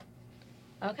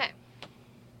Okay.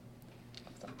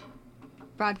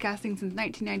 Broadcasting since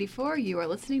 1994, you are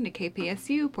listening to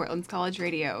KPSU, Portland's College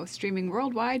Radio, streaming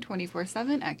worldwide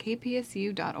 24/7 at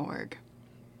kpsu.org.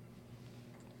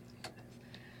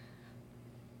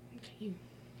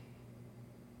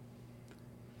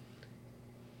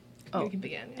 You can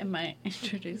begin. Am I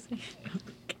introducing?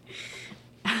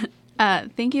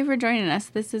 Thank you for joining us.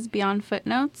 This is Beyond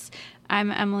Footnotes. I'm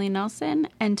Emily Nelson,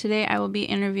 and today I will be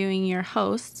interviewing your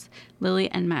hosts, Lily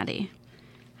and Maddie.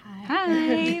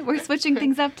 Hi, we're switching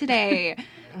things up today.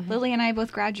 Lily and I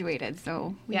both graduated,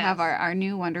 so we have our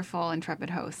new wonderful, intrepid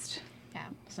host. Yeah.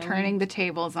 So turning the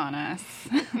tables on us.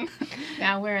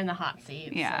 Now we're in the hot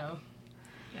seat. Yeah. So,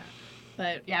 yeah.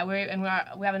 But yeah,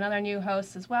 we have another new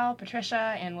host as well,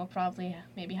 Patricia, and we'll probably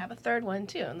maybe have a third one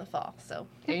too in the fall. So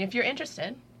if you're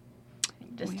interested,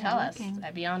 just tell us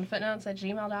at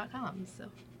beyondfootnotes@gmail.com.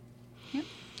 So. Yep.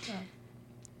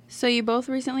 So you both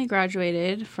recently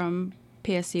graduated from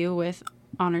PSU with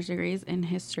honors degrees in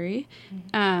history.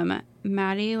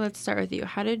 Maddie, let's start with you.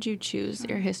 How did you choose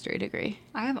your history degree?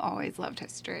 I have always loved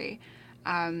history.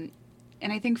 And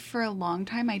I think for a long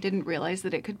time I didn't realize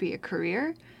that it could be a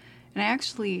career. And I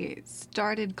actually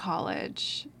started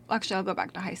college. Actually, I'll go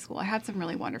back to high school. I had some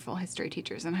really wonderful history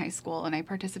teachers in high school, and I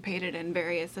participated in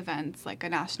various events like a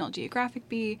National Geographic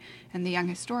Bee and the Young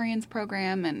Historians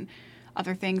program and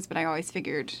other things. But I always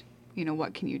figured,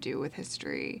 what can you do with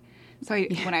history? So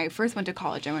when I first went to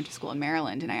college, I went to school in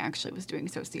Maryland, and I actually was doing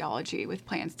sociology with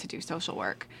plans to do social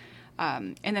work.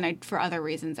 And then for other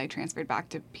reasons, I transferred back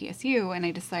to PSU, and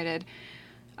I decided,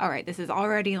 all right, this is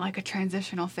already like a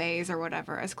transitional phase or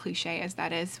whatever, as cliche as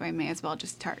that is, so I may as well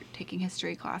just start taking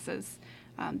history classes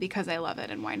because I love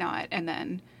it, and why not? And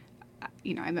then,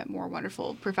 I met more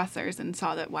wonderful professors and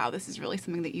saw that, wow, this is really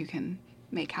something that you can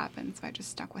make happen, so I just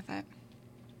stuck with it.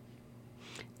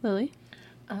 Lily?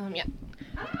 Yeah.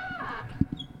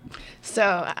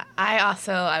 So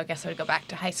I guess I would go back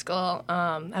to high school.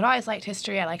 I'd always liked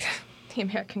history. I liked the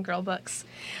American Girl books.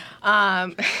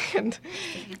 And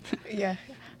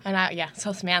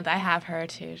so Samantha, I have her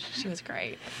too. She was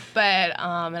great. But,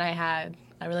 and I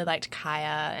really liked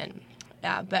Kaya and,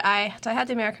 but I had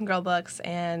the American Girl books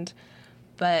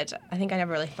but I think I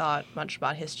never really thought much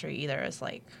about history either as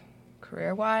like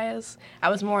career-wise. I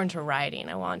was more into writing.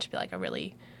 I wanted to be like a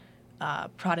really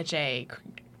protege,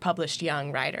 published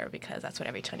young writer because that's what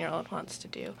every 10-year-old wants to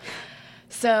do.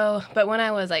 So, but when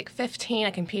I was like 15,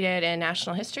 I competed in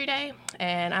National History Day,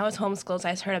 and I was homeschooled, so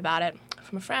I just heard about it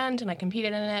from a friend, and I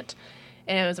competed in it.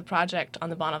 And it was a project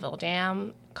on the Bonneville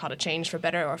Dam called A Change for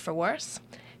Better or for Worse.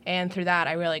 And through that,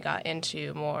 I really got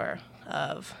into more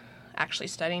of actually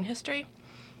studying history.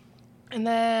 And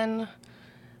then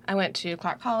I went to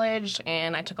Clark College,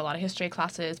 and I took a lot of history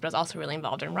classes, but I was also really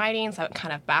involved in writing, so I went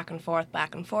kind of back and forth.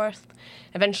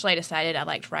 Eventually, I decided I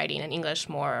liked writing and English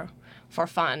more for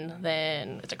fun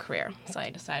than as a career, so I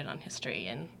decided on history,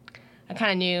 and I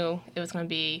kind of knew it was going to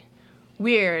be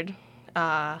weird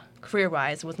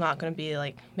career-wise. It was not going to be,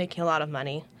 like, making a lot of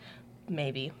money,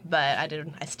 maybe, but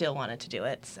I still wanted to do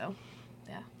it, so,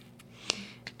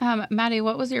 yeah. Maddie,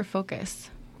 what was your focus?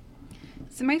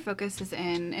 So my focus is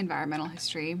in environmental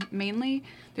history, mainly.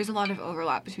 There's a lot of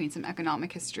overlap between some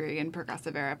economic history and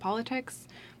progressive era politics.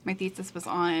 My thesis was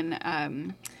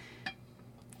on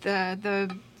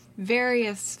the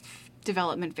various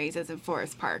development phases of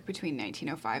Forest Park between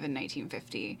 1905 and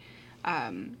 1950,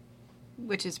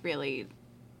 which is really,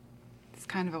 it's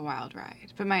kind of a wild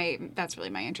ride. But that's really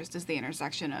my interest, is the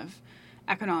intersection of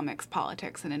economics,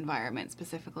 politics, and environment,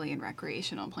 specifically in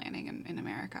recreational planning in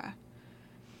America.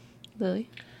 Lily?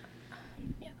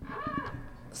 Yeah.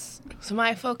 So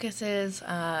my focuses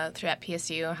throughout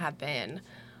PSU have been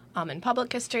in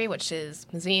public history, which is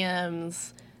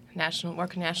museums, national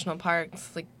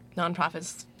parks, like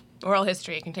nonprofits, oral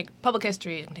history. Public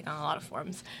history, it can take on a lot of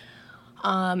forms.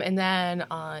 And then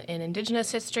in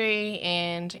Indigenous history,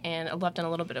 and I've done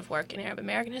a little bit of work in Arab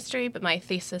American history, but my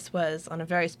thesis was on a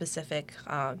very specific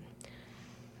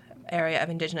area of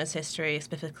Indigenous history,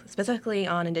 specifically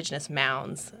on Indigenous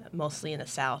mounds, mostly in the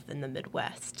South and the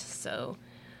Midwest. So,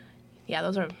 yeah,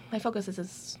 those are my focus.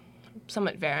 Is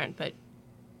somewhat variant, but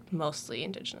mostly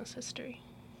Indigenous history.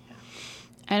 Yeah.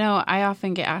 I know I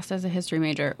often get asked as a history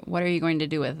major, what are you going to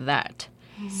do with that?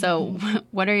 So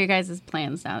what are your guys'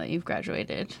 plans now that you've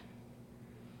graduated?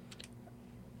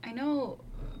 I know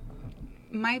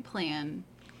my plan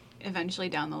eventually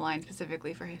down the line,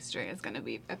 specifically for history, is going to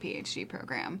be a PhD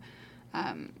program.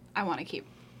 I want to keep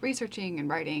researching and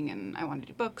writing, and I want to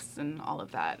do books and all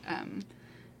of that,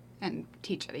 and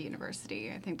teach at a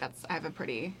university. I think I have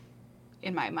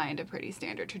in my mind, a pretty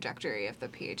standard trajectory of the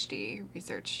PhD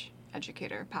research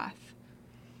educator path?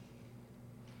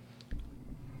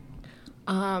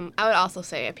 I would also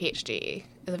say a PhD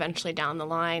is eventually down the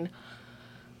line,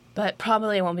 but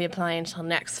probably I won't be applying until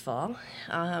next fall.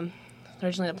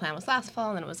 Originally the plan was last fall,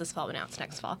 and then it was this fall, but now it's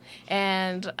next fall.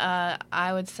 And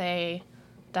I would say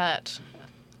that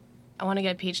I want to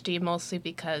get a PhD mostly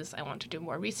because I want to do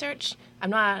more research. I'm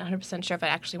not 100% sure if I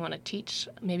actually want to teach,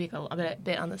 maybe a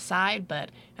bit on the side, but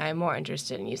I'm more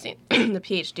interested in using the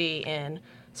PhD in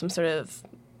some sort of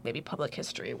maybe public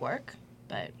history work.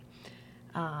 But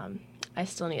I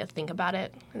still need to think about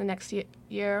it in the next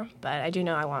year, but I do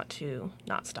know I want to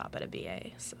not stop at a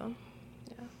BA, so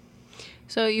yeah.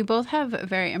 So you both have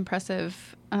very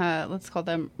impressive, let's call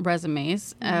them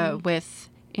resumes, with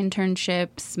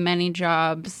internships, many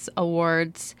jobs,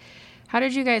 awards. How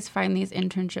did you guys find these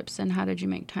internships, and how did you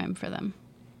make time for them?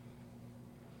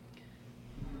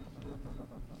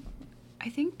 I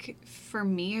think for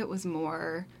me it was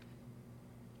more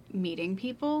meeting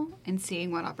people and seeing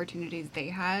what opportunities they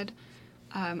had.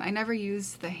 I never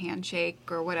used the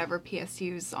Handshake or whatever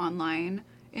PSU's online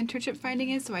internship finding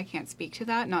is, so I can't speak to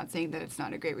that. Not saying that it's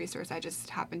not a great resource. I just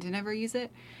happen to never use it.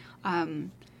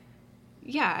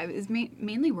 Yeah, it was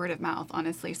mainly word of mouth,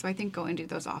 honestly. So I think going to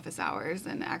those office hours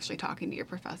and actually talking to your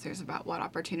professors about what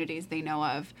opportunities they know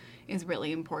of is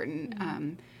really important.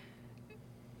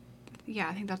 Yeah,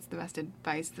 I think that's the best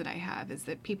advice that I have, is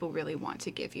that people really want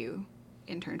to give you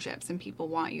internships and people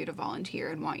want you to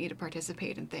volunteer and want you to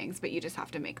participate in things, but you just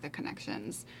have to make the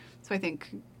connections. So I think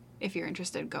if you're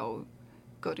interested, go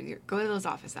to those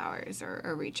office hours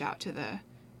or reach out to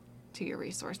your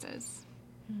resources.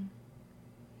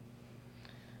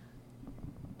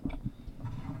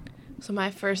 So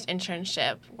my first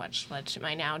internship, which led to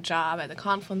my now job at the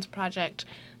Confluence Project,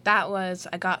 that was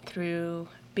I got through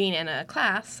being in a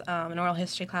class, an oral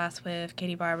history class with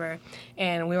Katie Barber,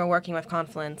 and we were working with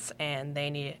Confluence, and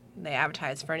they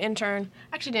advertised for an intern.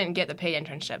 I actually didn't get the paid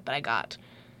internship, but I got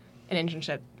an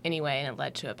internship anyway, and it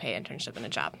led to a paid internship and a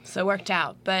job. So it worked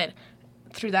out. But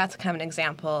through that's kind of an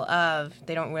example of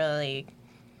a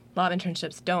lot of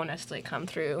internships don't necessarily come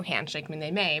through Handshake. I mean,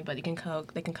 they may, but they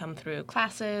can come through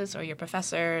classes or your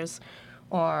professors,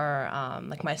 or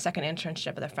like my second internship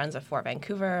at the Friends of Fort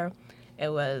Vancouver. It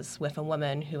was with a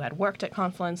woman who had worked at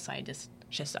Confluence. So she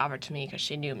just offered to me because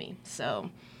she knew me.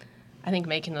 So I think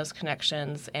making those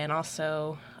connections, and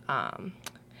also I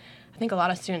think a lot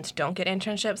of students don't get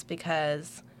internships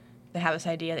because they have this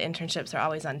idea that internships are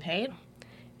always unpaid.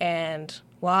 And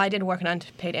while I did work an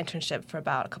unpaid internship for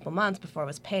about a couple months before it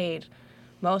was paid,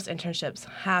 most internships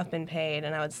have been paid,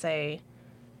 and I would say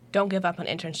don't give up on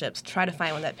internships. Try to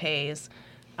find one that pays.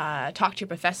 Talk to your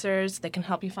professors. They can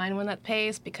help you find one that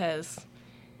pays, because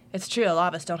it's true, a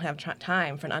lot of us don't have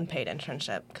time for an unpaid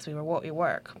internship because we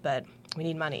work, but we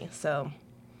need money. So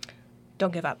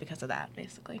don't give up because of that,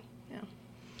 basically.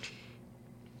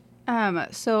 Yeah.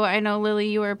 So I know, Lily,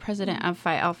 you were president of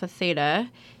Phi Alpha Theta,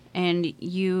 and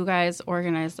you guys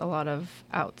organized a lot of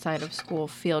outside of school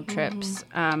field trips.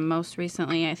 Most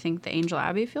recently, I think the Angel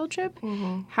Abbey field trip.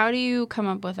 How do you come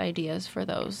up with ideas for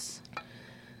those?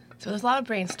 So there's a lot of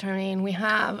brainstorming. We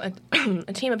have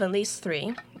a team of at least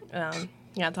 3.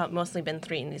 It's mostly been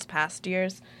 3 in these past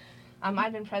years.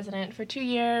 I've been president for 2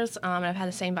 years, and I've had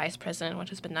the same vice president, which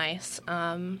has been nice.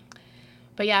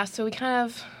 But yeah, so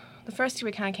the first year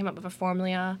we kind of came up with a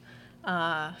formula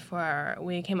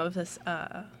we came up with this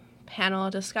panel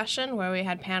discussion where we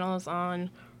had panels on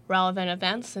relevant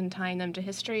events and tying them to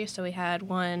history. So we had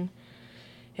one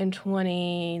in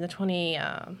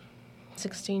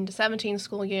 2016 to 17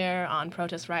 school year on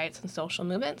protest rights and social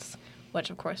movements, which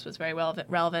of course was very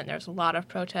relevant. There's a lot of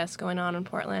protests going on in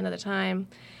Portland at the time.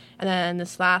 And then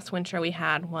this last winter we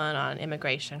had one on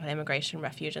immigration,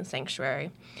 refuge, and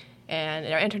sanctuary. And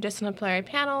there are interdisciplinary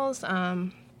panels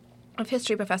of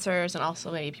history professors and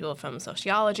also maybe people from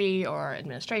sociology or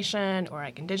administration or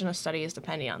like indigenous studies,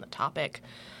 depending on the topic.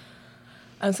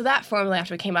 And so that formula,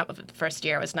 after we came up with it the first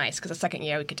year, was nice because the second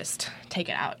year we could just take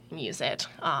it out and use it.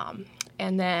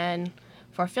 And then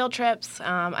for field trips,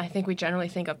 I think we generally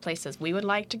think of places we would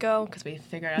like to go because we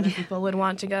figured other people would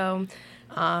want to go,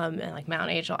 and like Mount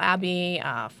Angel Abbey,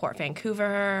 Fort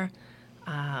Vancouver.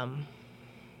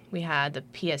 We had the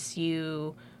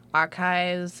PSU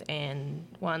archives and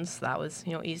ones that was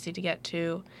easy to get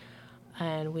to,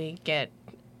 and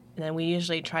then we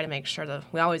usually try to make sure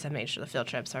we always have made sure the field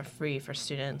trips are free for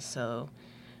students. So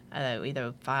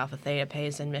either Phi Alpha Theta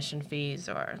pays admission fees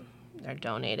or they're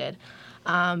donated.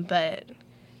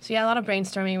 So yeah, a lot of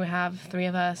brainstorming. We have 3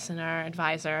 of us and our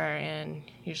advisor and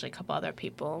usually a couple other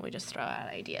people. We just throw out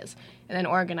ideas. And then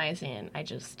organizing, I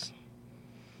just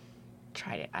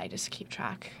keep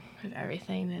track. of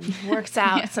everything and works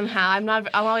out somehow. I'm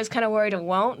always kind of worried it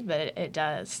won't, but it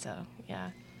does. So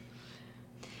yeah.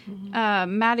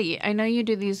 Maddie, I know you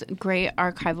do these great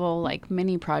archival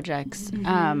mini projects.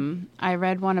 I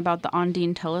read one about the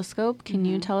Ondine telescope. Can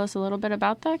you tell us a little bit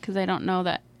about that? Because I don't know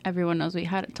that everyone knows we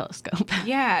had a telescope.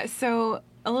 Yeah, so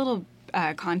a little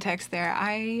context there.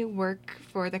 I work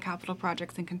for the Capital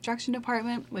Projects and Construction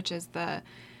Department, which is the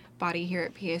body here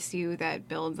at PSU that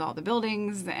builds all the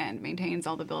buildings and maintains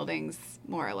all the buildings,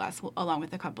 more or less, along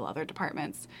with a couple other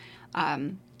departments.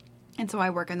 And so I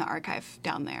work in the archive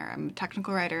down there. I'm a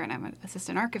technical writer and I'm an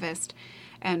assistant archivist.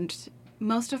 And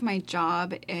most of my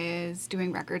job is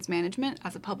doing records management.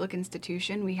 As a public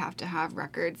institution, we have to have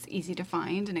records easy to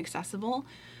find and accessible.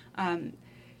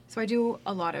 So I do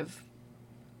a lot of,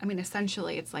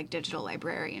 essentially it's like digital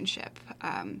librarianship.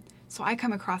 So I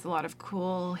come across a lot of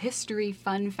cool history,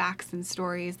 fun facts and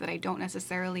stories that I don't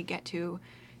necessarily get to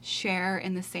share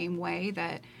in the same way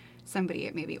that somebody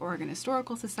at maybe Oregon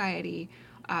Historical Society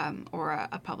or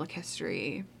a public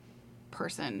history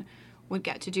person would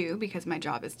get to do, because my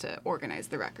job is to organize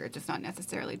the records. It's not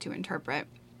necessarily to interpret,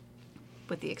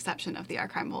 with the exception of the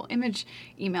archival image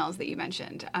emails that you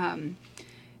mentioned.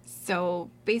 So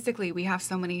basically we have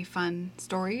so many fun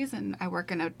stories, and I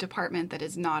work in a department that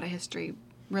is not a history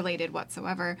related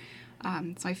whatsoever.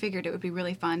 So I figured it would be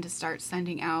really fun to start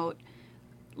sending out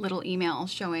little emails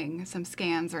showing some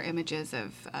scans or images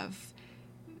of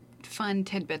fun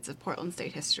tidbits of Portland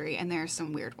State history, and there are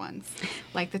some weird ones,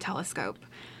 like the telescope.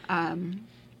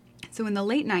 So in the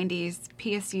late 90s,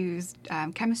 PSU's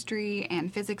chemistry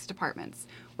and physics departments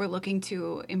were looking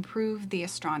to improve the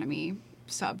astronomy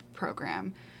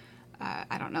sub-program.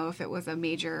 I don't know if it was a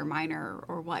major or minor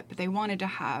or what, but they wanted to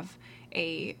have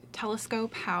a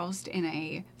telescope housed in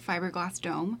a fiberglass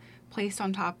dome placed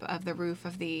on top of the roof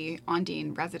of the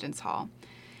Ondine Residence Hall.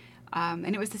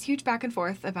 And it was this huge back and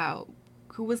forth about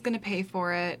who was going to pay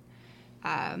for it,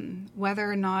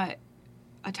 whether or not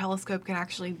a telescope could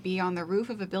actually be on the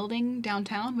roof of a building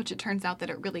downtown, which it turns out that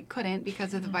it really couldn't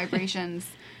because of the vibrations.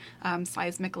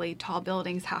 Seismically, tall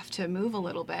buildings have to move a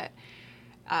little bit,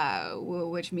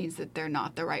 which means that they're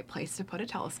not the right place to put a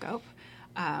telescope.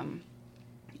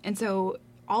 And so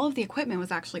all of the equipment was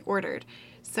actually ordered.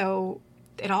 So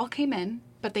it all came in,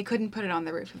 but they couldn't put it on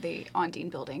the roof of the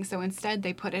Ondine building. So instead,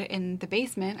 they put it in the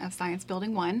basement of Science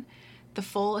Building 1, the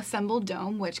full assembled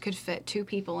dome, which could fit 2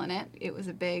 people in it. It was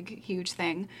a big, huge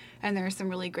thing. And there are some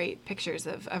really great pictures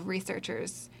of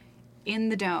researchers in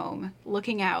the dome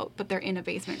looking out, but they're in a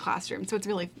basement classroom. So it's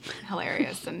really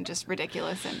hilarious and just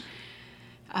ridiculous.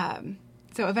 And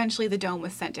so eventually the dome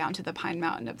was sent down to the Pine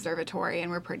Mountain Observatory, and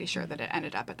we're pretty sure that it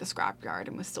ended up at the scrapyard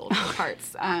and was sold for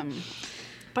parts.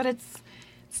 But it's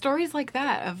stories like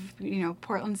that of,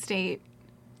 Portland State,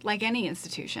 like any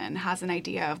institution, has an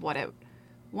idea of what it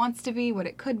wants to be, what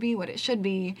it could be, what it should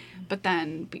be, but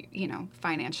then,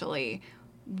 financially,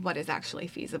 what is actually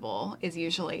feasible is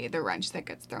usually the wrench that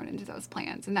gets thrown into those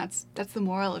plans. And that's the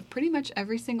moral of pretty much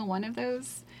every single one of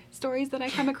those stories that I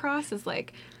come across, is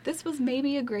like, this was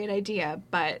maybe a great idea,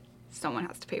 but someone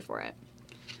has to pay for it.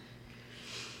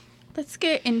 Let's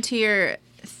get into your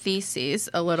theses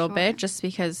a little bit, just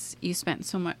because you spent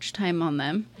so much time on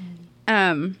them.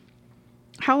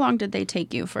 How long did they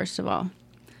take you, first of all?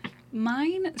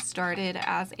 Mine started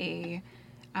as a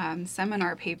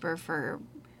seminar paper for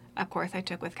a course I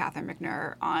took with Catherine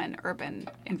McNur on urban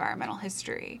environmental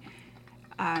history.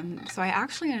 So I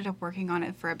actually ended up working on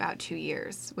it for about 2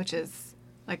 years, which is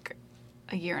like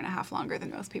a year and a half longer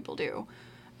than most people do.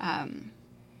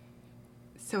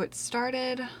 So it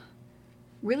started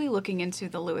really looking into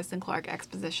the Lewis and Clark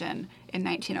Exposition in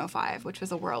 1905, which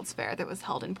was a World's Fair that was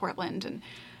held in Portland. And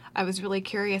I was really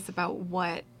curious about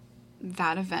what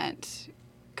that event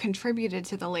contributed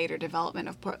to the later development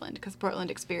of Portland, because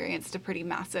Portland experienced a pretty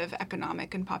massive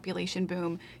economic and population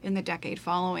boom in the decade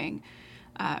following.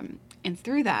 And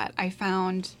through that, I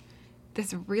found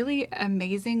this really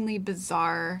amazingly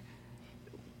bizarre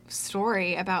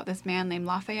story about this man named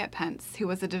Lafayette Pence, who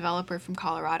was a developer from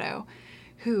Colorado,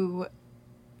 who,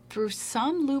 through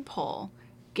some loophole,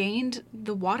 gained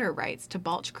the water rights to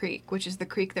Balch Creek, which is the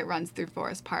creek that runs through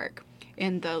Forest Park,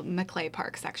 in the Maclay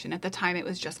Park section. At the time, it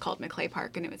was just called Maclay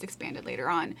Park, and it was expanded later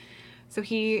on. So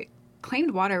he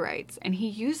claimed water rights, and he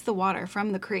used the water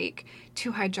from the creek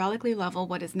to hydraulically level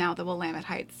what is now the Willamette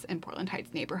Heights and Portland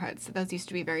Heights neighborhoods. So those used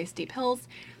to be very steep hills,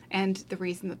 and the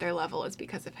reason that they're level is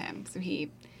because of him. So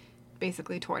he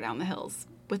basically tore down the hills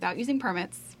without using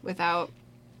permits, without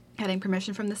getting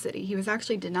permission from the city. He was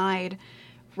actually denied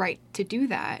right to do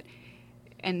that,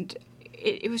 and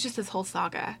it was just this whole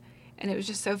saga. And it was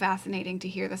just so fascinating to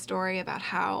hear the story about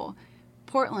how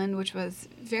Portland, which was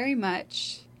very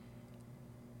much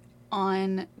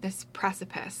on this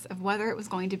precipice of whether it was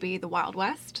going to be the Wild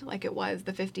West, like it was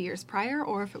the 50 years prior,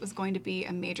 or if it was going to be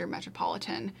a major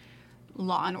metropolitan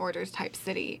law and orders type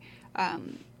city,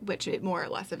 which it more or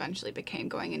less eventually became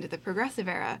going into the Progressive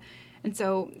era. And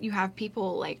so you have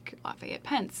people like Lafayette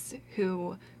Pence,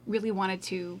 who really wanted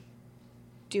to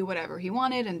do whatever he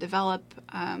wanted and develop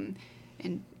and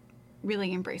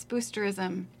really embrace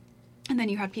boosterism. And then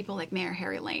you had people like Mayor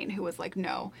Harry Lane, who was like,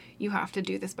 no, you have to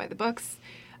do this by the books.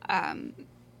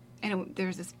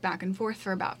 There's this back and forth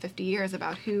for about 50 years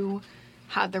about who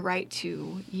had the right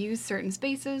to use certain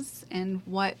spaces and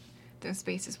what those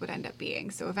spaces would end up being.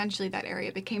 So eventually that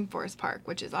area became Forest Park,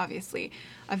 which is obviously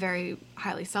a very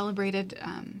highly celebrated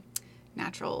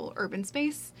natural urban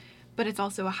space, but it's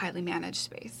also a highly managed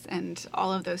space. And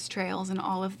all of those trails and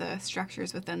all of the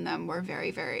structures within them were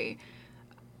very, very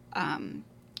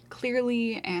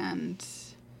clearly and...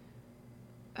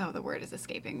 oh, the word is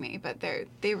escaping me, but they're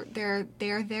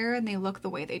there and they look the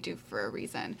way they do for a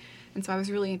reason. And so I was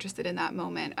really interested in that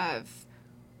moment of,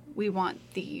 we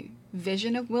want the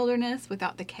vision of wilderness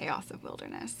without the chaos of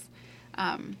wilderness.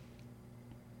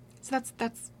 So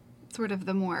that's sort of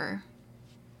the more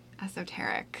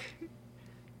esoteric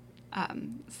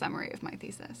summary of my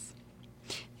thesis.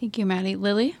 Thank you, Maddie.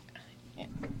 Lily?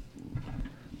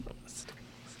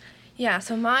 Yeah,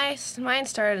 so mine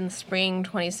started in spring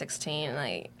 2016, and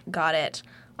I got it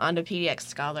onto PDX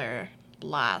Scholar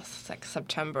last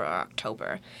September or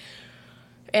October.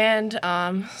 And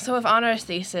so with honors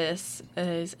thesis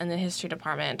is in the history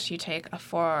department, you take a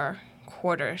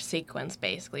 4-quarter sequence,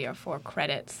 basically, or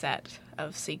 4-credit set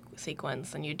of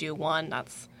sequence, and you do one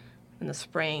that's in the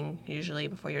spring, usually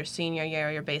before your senior year.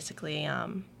 You're basically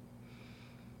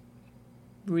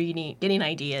reading, getting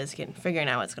ideas, figuring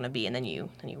out what it's going to be, and then you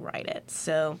write it.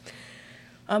 So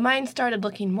mine started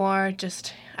looking more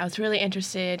I was really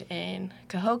interested in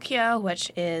Cahokia,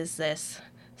 which is this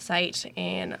site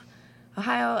in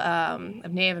Ohio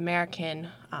of Native American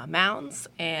mounds,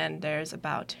 and there's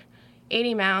about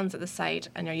 80 mounds at the site,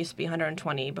 and there used to be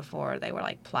 120 before they were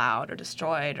like plowed or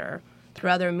destroyed or through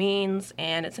other means,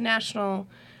 and it's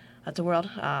a world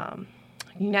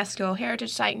UNESCO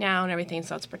heritage site now and everything,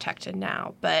 so it's protected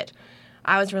now. But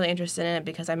I was really interested in it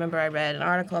because I remember I read an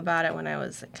article about it when I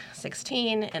was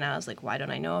 16, and I was like, why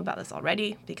don't I know about this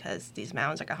already? Because these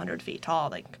mounds are 100 feet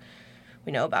tall,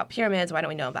 we know about pyramids, why don't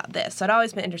we know about this? So I'd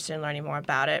always been interested in learning more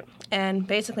about it. And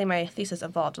basically my thesis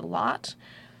evolved a lot,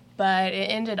 but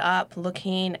it ended up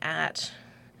looking at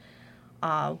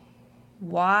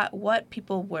what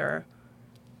people were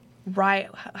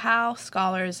how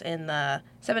scholars in the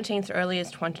 17th or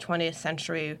earliest 20th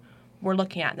century were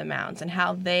looking at the mounds and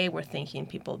how they were thinking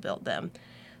people built them.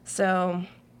 So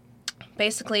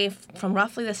basically from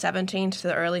roughly the 17th to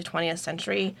the early 20th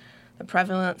century, the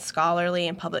prevalent scholarly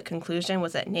and public conclusion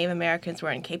was that Native Americans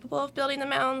were incapable of building the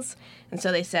mounds, and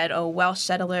so they said, Welsh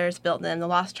settlers built them, the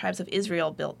lost tribes of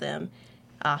Israel built them,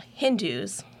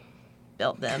 Hindus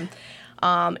built them,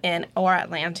 or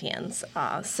Atlanteans.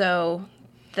 Of course,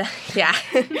 The city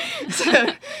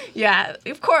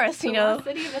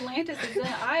of Atlantis is in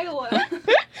Iowa.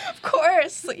 Of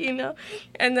course,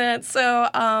 And then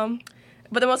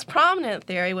but the most prominent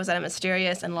theory was that a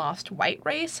mysterious and lost white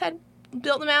race had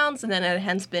built the mounds, and then it had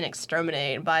hence been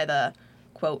exterminated by the,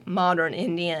 quote, modern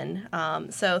Indian.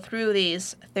 So through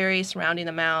these theories surrounding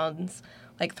the mounds,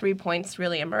 3 points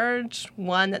really emerged.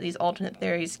 1, that these alternate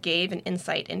theories gave an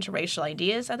insight into racial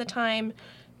ideas at the time.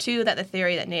 2, that the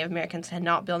theory that Native Americans had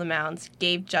not built the mounds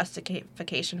gave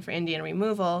justification for Indian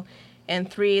removal. And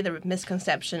 3, the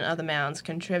misconception of the mounds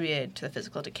contributed to the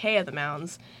physical decay of the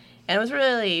mounds. And it was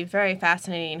really very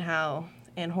fascinating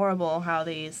and horrible how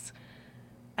these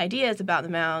ideas about the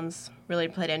mounds really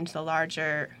played into the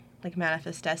larger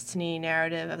Manifest Destiny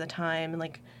narrative of the time.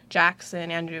 And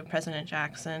President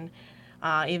Jackson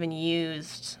even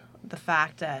used the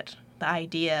fact that the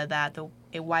idea that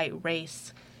a white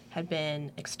race had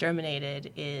been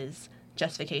exterminated is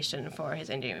justification for his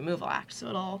Indian Removal Act. So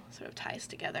it all sort of ties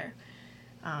together.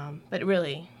 But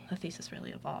really, the thesis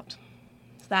really evolved.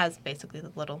 So that is basically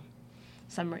the little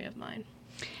summary of mine.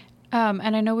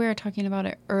 And I know we were talking about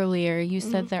it earlier. You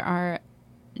said there are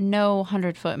no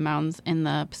 100-foot mounds in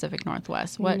the Pacific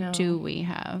Northwest. What do we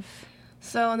have?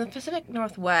 So in the Pacific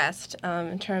Northwest,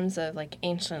 in terms of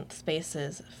ancient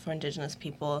spaces for indigenous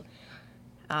people,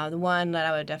 the one that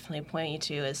I would definitely point you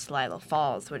to is Celilo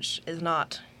Falls, which is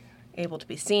not able to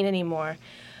be seen anymore.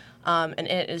 And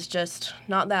it is just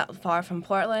not that far from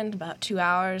Portland, about 2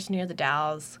 hours near the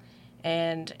Dalles,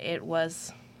 and it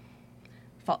was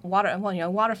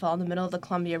waterfall in the middle of the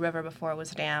Columbia River before it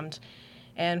was dammed.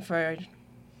 And for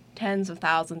tens of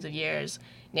thousands of years,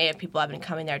 Native people have been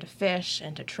coming there to fish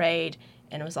and to trade,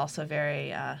 and it was also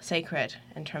very sacred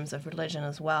in terms of religion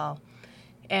as well.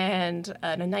 And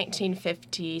in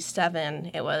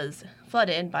 1957, it was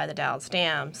flooded by the Dalles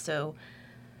Dam, so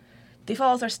the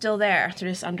falls are still there. They're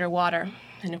just underwater.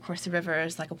 And, of course, the river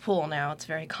is like a pool now. It's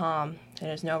very calm.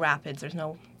 There's no rapids. There's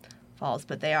no falls,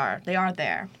 but they are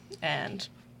there. And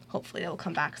hopefully they'll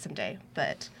come back someday,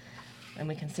 and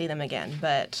we can see them again.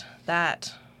 But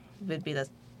that would be the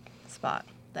spot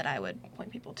that I would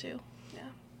point people to. Yeah.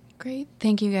 Great.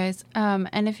 Thank you, guys.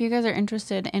 And if you guys are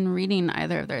interested in reading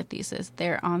either of their theses,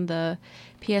 they're on the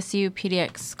PSU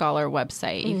PDX Scholar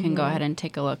website. You can go ahead and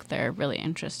take a look. They're really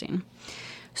interesting.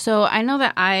 So I know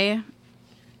that I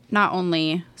not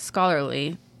only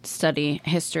scholarly study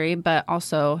history, but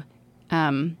also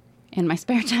in my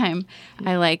spare time,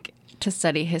 I like to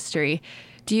study history.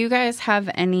 Do you guys have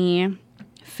any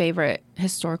favorite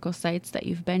historical sites that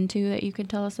you've been to that you could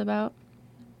tell us about?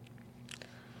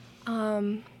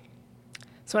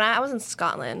 So when I was in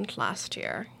Scotland last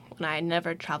year, when I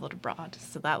never traveled abroad,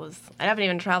 I haven't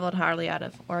even traveled hardly out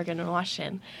of Oregon and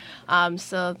Washington.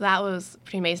 So that was a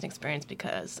pretty amazing experience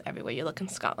because everywhere you look in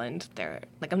Scotland,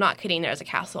 I'm not kidding, there's a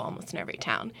castle almost in every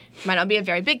town. It might not be a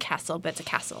very big castle, but it's a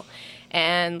castle.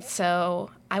 And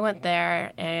so I went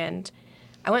there and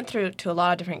I went through to a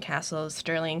lot of different castles,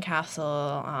 Stirling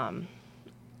Castle,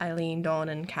 Eilean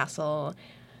Donan Castle,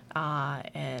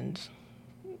 and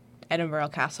Edinburgh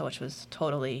Castle, which was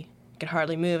totally, you could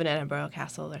hardly move in Edinburgh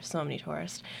Castle. There's so many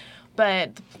tourists.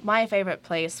 But my favorite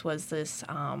place was this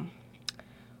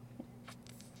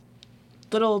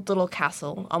little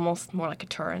castle, almost more like a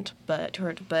turret,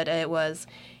 but it was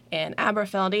in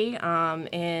Aberfeldy,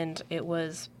 and it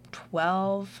was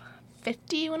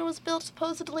 1250 when it was built,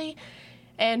 supposedly.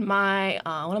 And my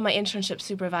one of my internship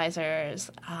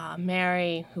supervisors,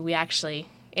 Mary, who we actually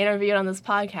interviewed on this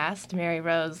podcast, Mary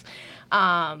Rose,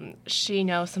 she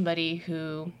knows somebody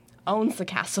who owns the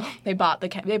castle. They bought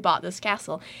this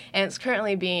castle, and it's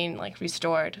currently being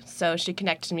restored. So she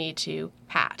connected me to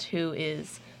Pat, who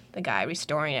is the guy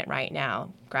restoring it right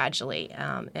now, gradually.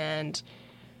 And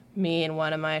me and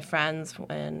one of my friends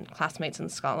and classmates in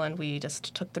Scotland, we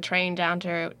just took the train down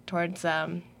towards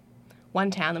one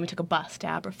town, then we took a bus to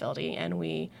Aberfeldy, and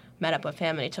we met up with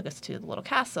him, and he took us to the little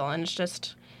castle. And it's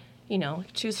just,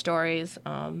 2 stories.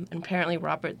 And apparently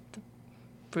Robert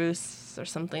Bruce or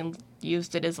something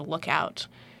used it as a lookout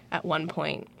at one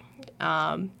point.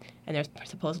 And there's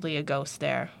supposedly a ghost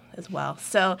there as well.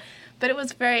 So, but it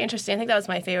was very interesting. I think that was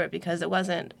my favorite because it was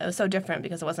so different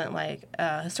because it wasn't like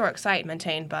a historic site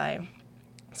maintained by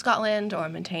Scotland or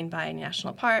maintained by a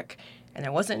national park. And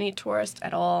there wasn't any tourists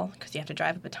at all because you have to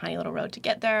drive up a tiny little road to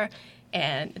get there.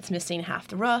 And it's missing half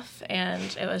the roof.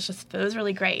 And it was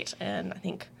really great. And I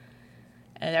think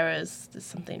there was just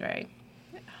something very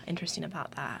interesting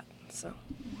about that. So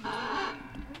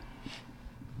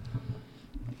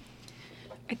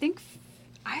I think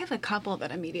I have a couple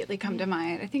that immediately come to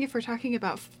mind. I think if we're talking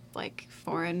about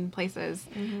foreign places,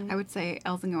 I would say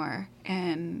Helsingør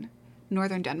in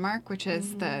northern Denmark, which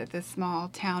is the small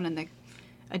town and the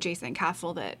adjacent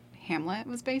castle that Hamlet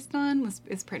was based on,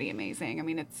 is pretty amazing. I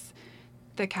mean,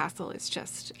 the castle is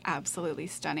just absolutely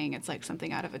stunning. It's like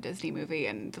something out of a Disney movie,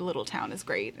 and the little town is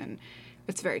great, and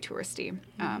it's very touristy,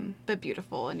 but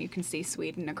beautiful, and you can see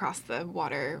Sweden across the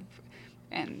water,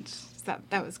 and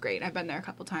that was great. I've been there a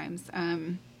couple times.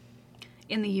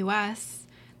 In the U.S.,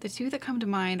 the 2 that come to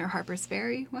mind are Harper's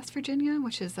Ferry, West Virginia,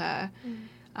 which is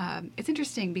it's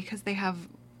interesting because they have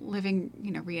living,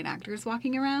 reenactors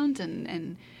walking around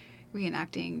and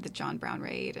reenacting the John Brown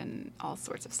raid and all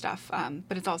sorts of stuff.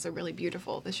 But it's also really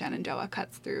beautiful. The Shenandoah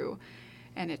cuts through,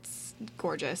 and it's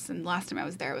gorgeous. And last time I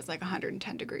was there, it was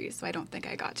 110 degrees, so I don't think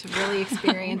I got to really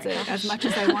experience it as much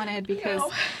as I wanted because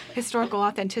historical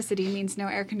authenticity means no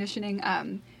air conditioning.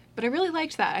 But I really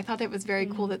liked that. I thought it was very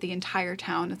cool that the entire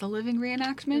town is a living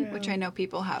reenactment, which I know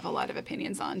people have a lot of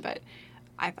opinions on, but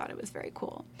I thought it was very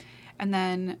cool. And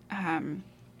then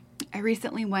I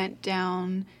recently went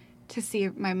down to see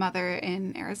my mother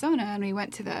in Arizona, and we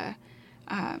went to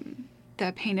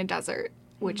the Painted Desert,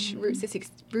 which Route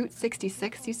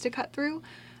 66 used to cut through.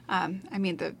 I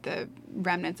mean, the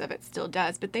remnants of it still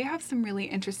does, but they have some really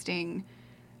interesting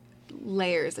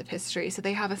layers of history. So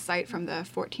they have a site from the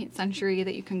 14th century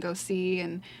that you can go see,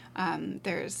 and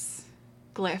there's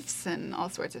glyphs and all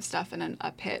sorts of stuff in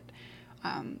a pit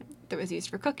that was used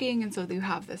for cooking, and so you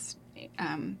have this,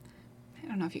 I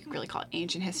don't know if you could really call it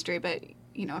ancient history, but,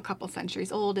 a couple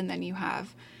centuries old, and then you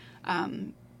have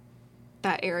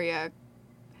that area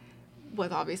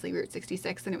was obviously Route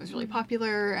 66, and it was really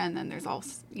popular. And then there's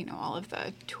also, all of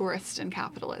the tourist and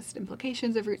capitalist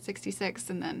implications of Route 66,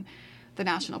 and then the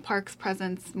national parks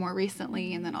presence more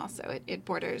recently, and then also it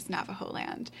borders Navajo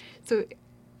land. So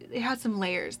it had some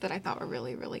layers that I thought were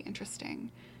really, really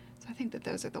interesting. So I think that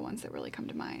those are the ones that really come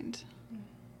to mind.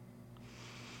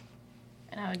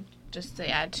 And I would just to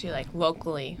add to, like,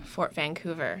 locally, Fort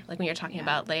Vancouver, like when you're talking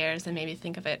about layers, and maybe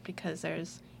think of it because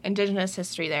there's Indigenous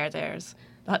history there, there's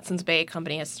the Hudson's Bay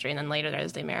Company history, and then later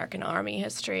there's the American Army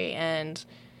history. And,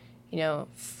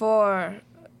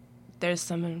 there's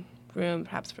some room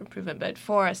perhaps for improvement, but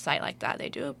for a site like that, they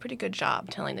do a pretty good job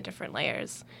telling the different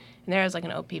layers. And there's like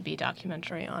an OPB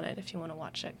documentary on it if you want to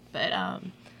watch it. But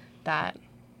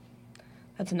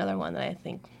that's another one that I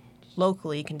think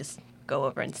locally you can just go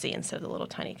over and see instead of the little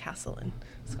tiny castle in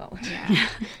Scotland.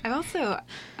 Yeah.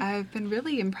 I've been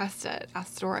really impressed at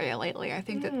Astoria lately. I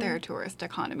think that their tourist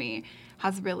economy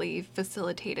has really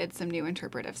facilitated some new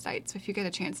interpretive sites. So if you get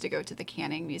a chance to go to the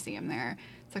Canning Museum there,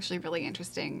 it's actually really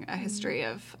interesting. A history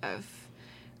of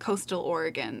coastal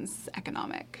Oregon's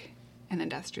economic and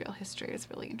industrial history is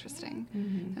really interesting.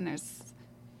 And it's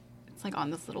like on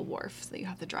this little wharf, so you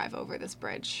have to drive over this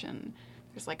bridge, and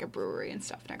there's like a brewery and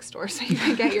stuff next door, so you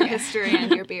can get your history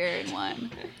and your beer in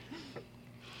one.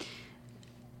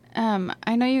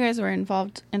 I know you guys were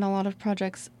involved in a lot of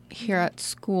projects here at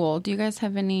school. Do you guys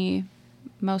have any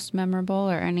most memorable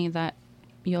or any that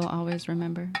you'll always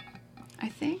remember? I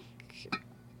think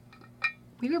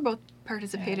we were both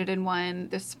participated in one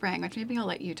this spring, which maybe I'll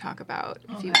let you talk about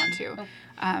if you want to.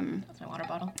 That's my water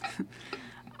bottle.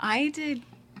 I did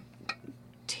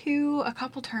two a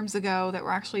couple terms ago that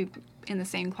were actually in the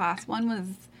same class. One was,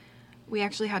 we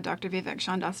actually had Dr. Vivek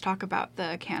Chandas talk about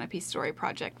the Canopy Story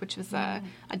Project, which was a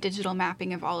digital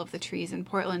mapping of all of the trees in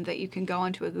Portland that you can go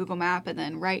onto a Google map and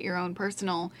then write your own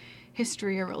personal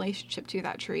history or relationship to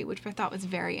that tree, which I thought was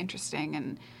very interesting.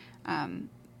 And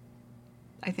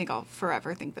I think I'll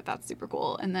forever think that that's super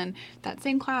cool. And then that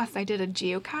same class, I did a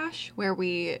geocache where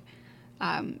we,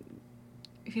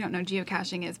 if you don't know,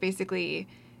 geocaching is basically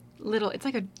it's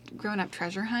like a grown-up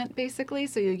treasure hunt, basically.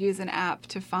 So you use an app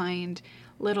to find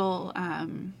little,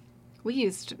 we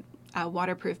used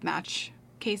waterproof match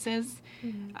cases,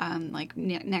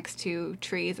 next to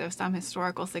trees of some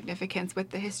historical significance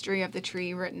with the history of the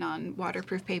tree written on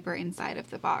waterproof paper inside of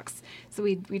the box. So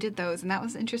we did those, and that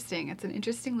was interesting. It's an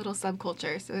interesting little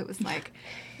subculture. So it was like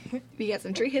we get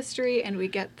some tree history, and we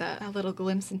get a little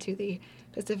glimpse into the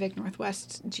Pacific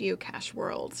Northwest geocache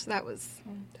world. So that was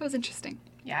interesting.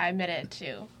 Yeah, I admitted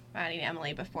to Maddie and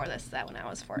Emily before this that when I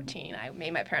was 14, I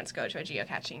made my parents go to a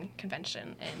geocaching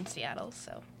convention in Seattle.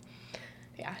 So,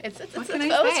 yeah, it's what it's can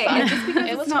it I was say? fun. Just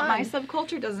because It was it's not my fun.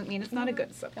 subculture doesn't mean it's not a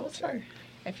good subculture. It was fun.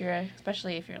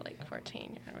 Especially if you're like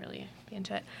 14, you're gonna really be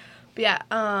into it. But yeah,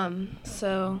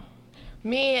 so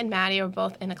me and Maddie were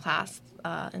both in a class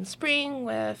in spring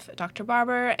with Dr.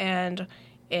 Barber, and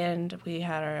we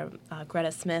had our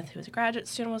Greta Smith, who was a graduate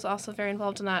student, was also very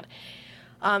involved in that.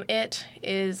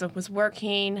 Was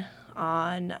working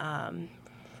on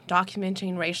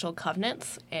documenting racial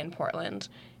covenants in Portland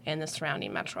and the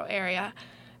surrounding metro area.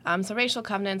 So racial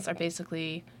covenants are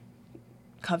basically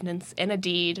covenants in a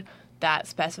deed that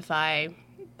specify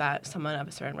that someone of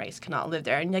a certain race cannot live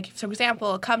there. And, like, for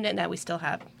example, a covenant that we still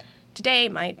have today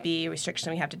might be, a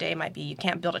restriction we have today might be you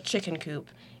can't build a chicken coop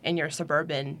in your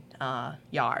suburban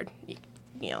yard.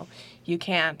 You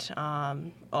can't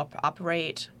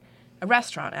operate a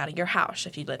restaurant out of your house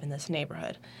if you live in this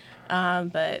neighborhood.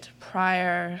 But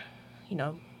prior,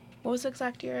 what was the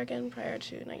exact year again? Prior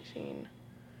to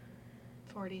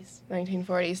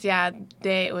 1940s. Yeah,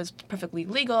 it was perfectly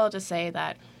legal to say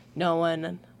that no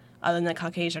one other than the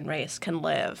Caucasian race can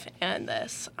live in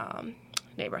this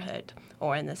neighborhood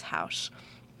or in this house.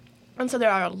 And so there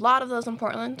are a lot of those in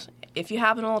Portland. If you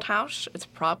have an old house, it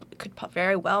could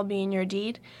very well be in your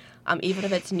deed. Even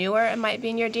if it's newer, it might be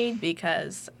in your deed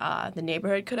because the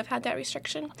neighborhood could have had that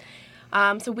restriction.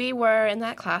 So we were in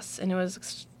that class, and it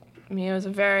was a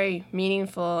very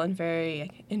meaningful and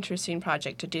very interesting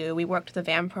project to do. We worked with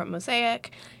the Vanport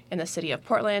Mosaic in the city of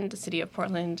Portland. The city of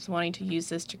Portland is wanting to use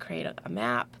this to create a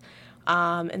map.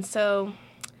 And so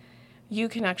you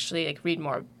can actually read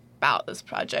more about this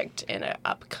project in an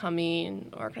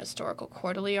upcoming Oregon Historical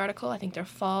Quarterly article, I think their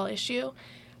fall issue,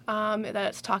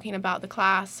 that's talking about the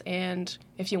class. And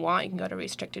if you want, you can go to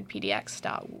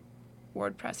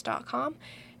restrictedpdx.wordpress.com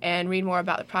and read more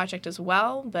about the project as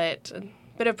well. But a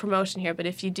bit of promotion here, but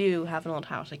if you do have an old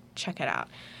house, check it out.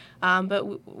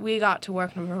 But we got to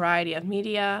work in a variety of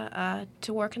media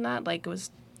to work in that. It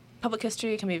was public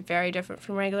history can be very different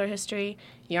from regular history.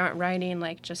 You aren't writing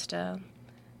just a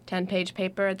 10-page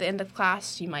paper at the end of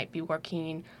class. You might be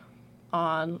working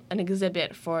on an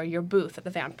exhibit for your booth at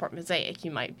the Vanport Mosaic.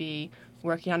 You might be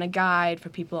working on a guide for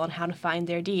people on how to find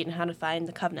their deed and how to find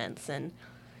the covenants. And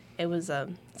it's a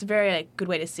very good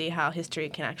way to see how history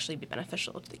can actually be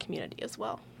beneficial to the community as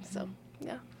well. So,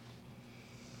 yeah.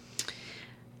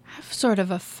 I have sort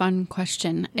of a fun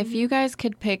question. If you guys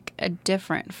could pick a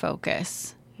different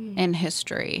focus in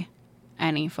history,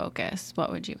 any focus,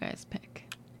 what would you guys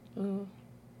pick? Ooh.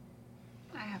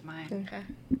 I have mine. Okay.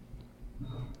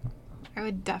 I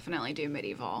would definitely do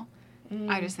medieval.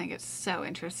 I just think it's so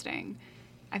interesting.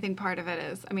 I think part of it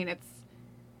is, I mean,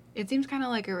 it seems kind of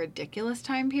like a ridiculous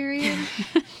time period.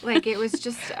 Like it was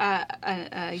just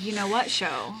a you know what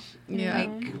show. Yeah.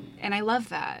 Like, and I love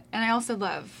that. And I also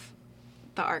love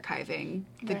the archiving,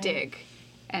 the Right. dig.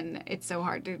 And it's so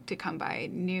hard to come by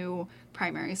new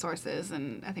primary sources.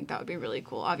 And I think that would be really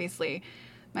cool. Obviously,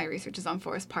 my research is on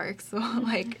Forest Parks, so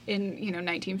like in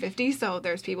 1950. So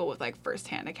there's people with like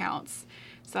firsthand accounts.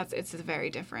 So it's very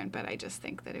different. But I just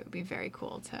think that it would be very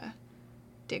cool to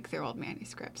dig through old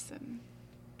manuscripts and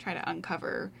try to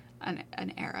uncover an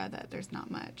era that there's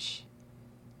not much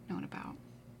known about.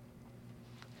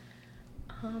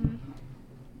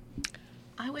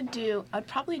 I'd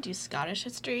probably do Scottish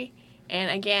history, and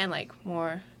again, like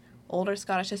more older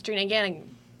Scottish history, and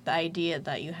again, the idea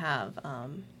that you have,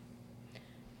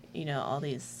 all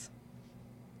these,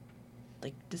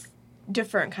 like, just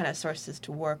different kind of sources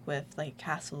to work with, like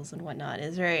castles and whatnot,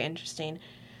 is very interesting.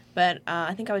 But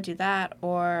I think I would do that,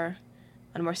 or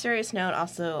on a more serious note,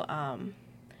 also,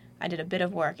 I did a bit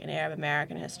of work in Arab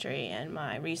American history in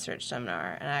my research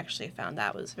seminar, and I actually found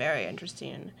that was very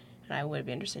interesting, and I would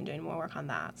be interested in doing more work on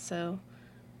that. So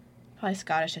probably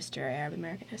Scottish history or Arab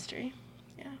American history.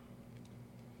 Yeah.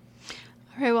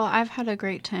 All right, well, I've had a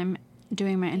great time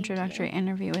doing my introductory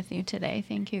interview with you today.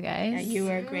 Thank you, guys. Yeah, you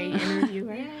were a great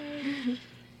interviewer.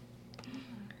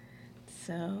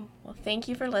 So, well, thank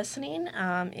you for listening.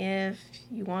 If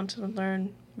you want to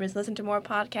listen to more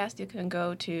podcasts, you can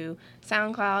go to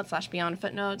SoundCloud/Beyond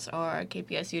Footnotes or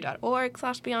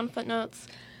kpsu.org/Beyond Footnotes.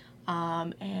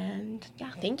 And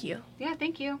yeah, thank you. Yeah,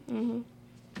 thank you. Mm-hmm.